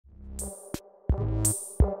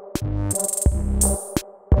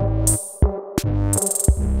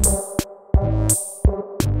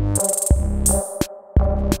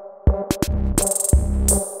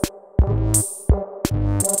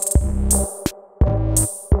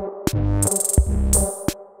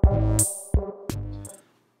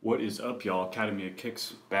is up, y'all? Academy of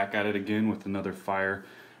Kicks back at it again with another fire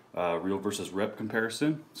real versus rep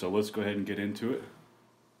comparison. So let's go ahead and get into it.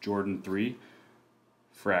 Jordan 3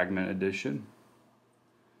 Fragment edition,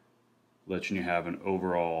 letting you have an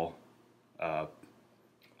overall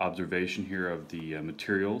observation here of the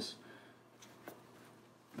materials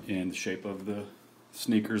and the shape of the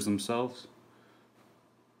sneakers themselves.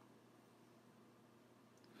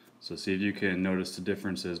 So see if you can notice the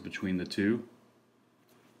differences between the two.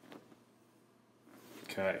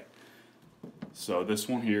 Okay, so this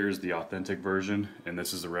one here is the authentic version, and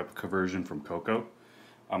this is the replica version from Coco.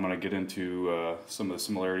 I'm going to get into some of the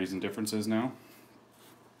similarities and differences now.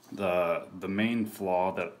 The main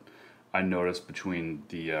flaw that I noticed between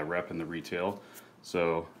the rep and the retail,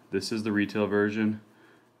 so this is the retail version.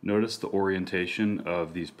 Notice the orientation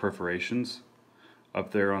of these perforations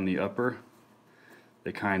up there on the upper.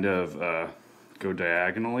 They kind of go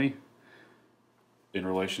diagonally in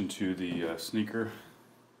relation to the sneaker.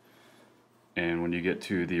 And when you get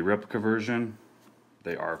to the replica version,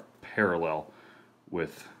 they are parallel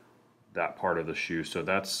with that part of the shoe. So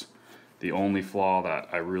that's the only flaw that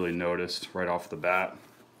I really noticed right off the bat.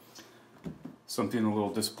 Something a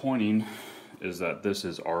little disappointing is that this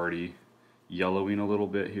is already yellowing a little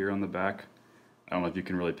bit here on the back. I don't know if you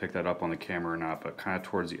can really pick that up on the camera or not, but kind of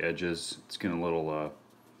towards the edges it's getting a little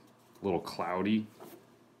cloudy.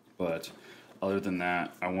 But other than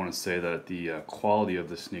that, I want to say that the quality of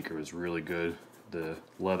the sneaker is really good. The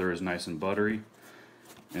leather is nice and buttery.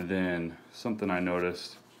 And then something I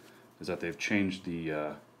noticed is that they've changed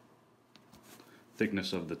the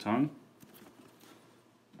thickness of the tongue.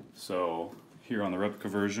 So here on the replica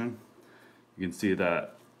version, you can see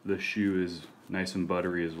that the shoe is nice and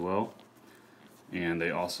buttery as well. And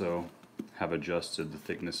they also have adjusted the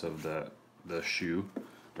thickness of the shoe,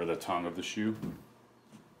 or the tongue of the shoe.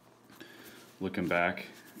 Looking back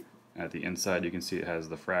at the inside, you can see it has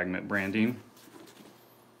the Fragment branding.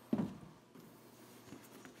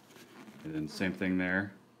 And then same thing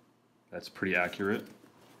there. That's pretty accurate.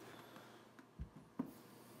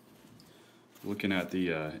 Looking at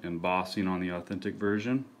the embossing on the authentic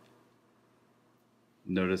version,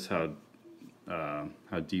 notice how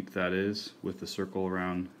deep that is with the circle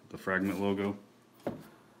around the Fragment logo.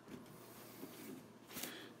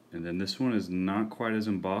 And then this one is not quite as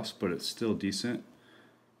embossed, but it's still decent.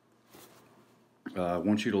 I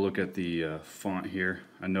want you to look at the font here.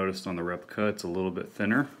 I noticed on the replica it's a little bit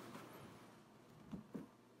thinner.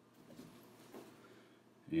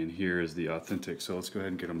 And here is the authentic. So let's go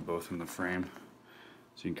ahead and get them both in the frame.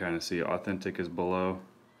 So you can kind of see authentic is below,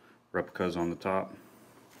 replica is on the top.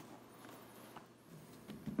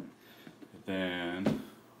 Then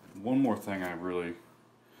one more thing, I really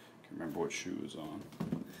can't remember what shoe is on.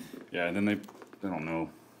 Yeah, and then they don't know,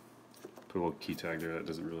 put a little key tag there. That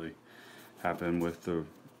doesn't really happen with the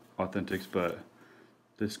authentics, but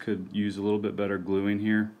this could use a little bit better gluing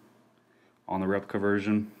here on the replica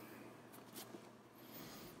version.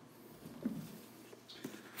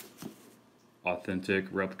 Authentic,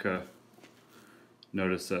 replica,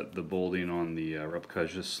 notice that the bolding on the replica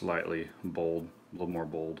is just slightly bold, a little more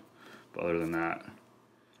bold, but other than that,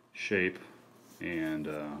 shape and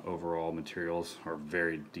overall materials are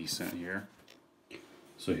very decent here.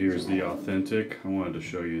 So here's the authentic. I wanted to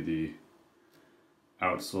show you the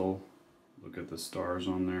outsole. Look at the stars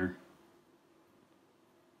on there.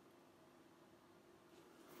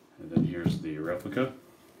 And then here's the replica.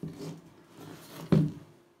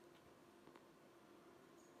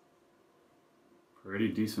 Pretty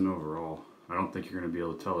decent overall. I don't think you're going to be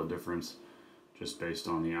able to tell the difference just based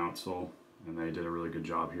on the outsole, and they did a really good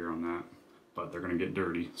job here on that. But they're going to get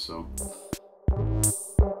dirty, so